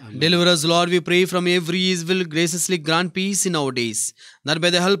from evil. Amen. Deliver us, Lord, we pray, from every evil. Graciously grant peace in our days, that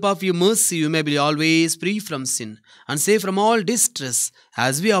by the help of your mercy we may be always free from sin, and safe from all distress,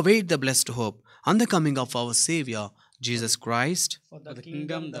 as we await the blessed hope and the coming of our Saviour, Jesus Christ. For the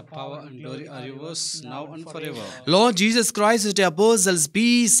kingdom, the power, and glory are yours, now and forever. Lord Jesus Christ, with the apostles,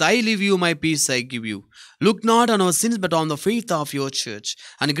 peace I leave you, my peace I give you. Look not on our sins, but on the faith of your church,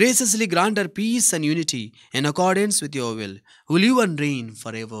 and graciously grant her peace and unity in accordance with your will, who live and reign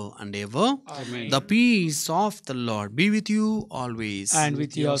forever and ever. Amen. The peace of the Lord be with you always. And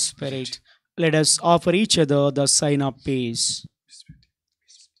with your spirit. let us offer each other the sign of peace.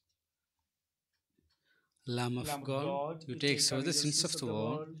 Lamb of God, you take away the sins of the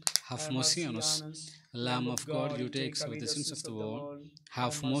world, have mercy on us. Lamb of God, you take away the sins of the world,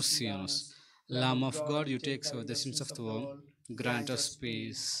 have mercy on us. Lamb of God, you take away the sins of the world, grant us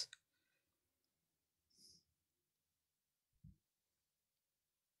peace.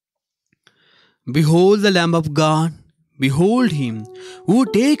 Behold the Lamb of God, behold him who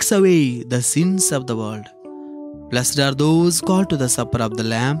takes away the sins of the world. Blessed are those called to the supper of the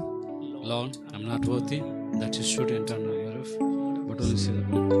Lamb. Lord, I am not worthy that you should enter my roof, but only say the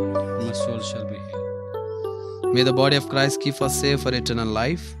word, and my soul shall be healed. May the body of Christ keep us safe for eternal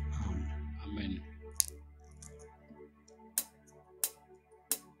life. Amen.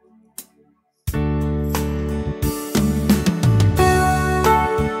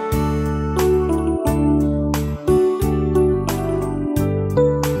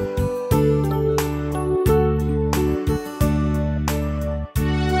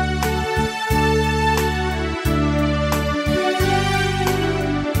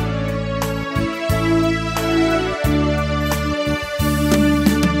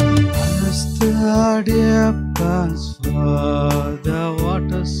 Dear pants for the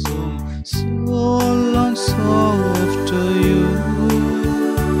water so long so after you.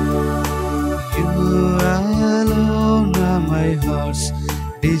 You alone are my heart's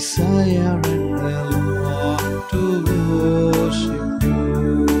desire, and I long to worship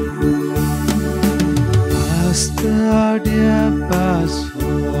you. As the deer pants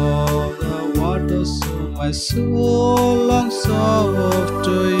for the water, so my soul longs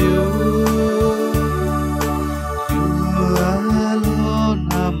after you.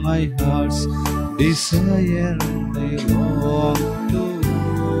 My heart's desire, and I long to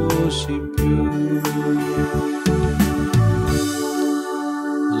worship you.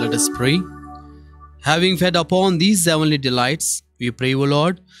 Let us pray. Having fed upon these heavenly delights, we pray, O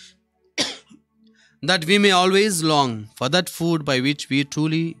Lord, that we may always long for that food by which we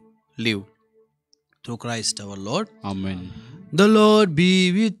truly live. Through Christ our Lord. Amen. The Lord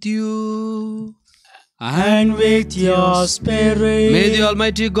be with you. And with your spirit. May the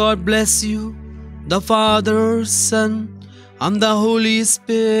Almighty God bless you, the Father, Son, and the Holy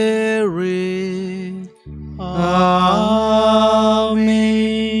Spirit. Amen.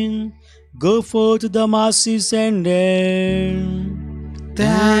 Go forth to the masses and end.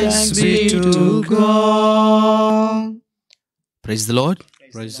 Thanks be to God. Praise the Lord.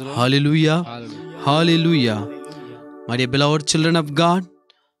 Praise the Lord. Hallelujah. Hallelujah. Hallelujah. My dear beloved children of God,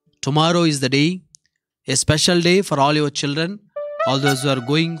 tomorrow is the day, a special day for all your children, all those who are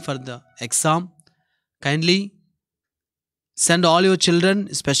going for the exam. Kindly send all your children,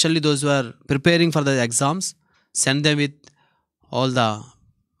 especially those who are preparing for the exams, send them with all the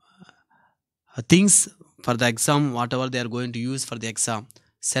things for the exam, whatever they are going to use for the exam.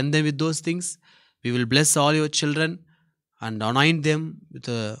 Send them with those things. We will bless all your children and anoint them with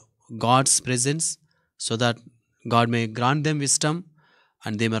God's presence, so that God may grant them wisdom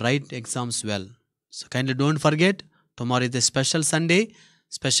and they may write exams well. So kindly don't forget, tomorrow is a special Sunday,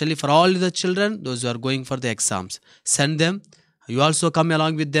 especially for all the children, those who are going for the exams. Send them. You also come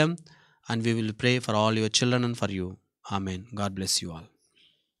along with them, and we will pray for all your children and for you. Amen. God bless you all.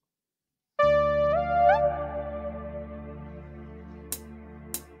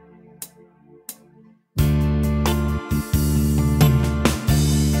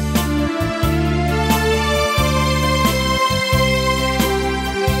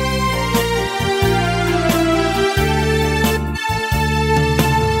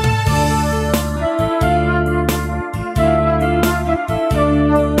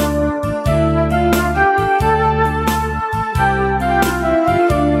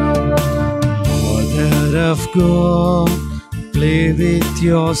 Of God, play with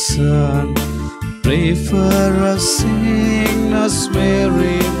your son. Pray for us sinners,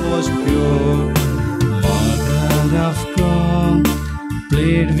 Mary most pure. Mother of God,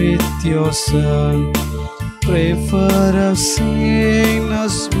 plead with your son. Pray for us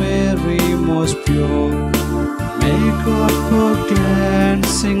sinners, Mary most pure. May God pour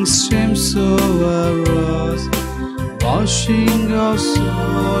cleansing streams over us, washing our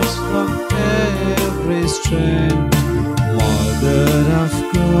souls from every strain. Mother of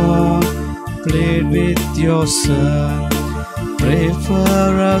God, plead with your son. Pray for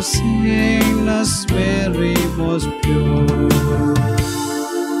us sinners, Mary most pure.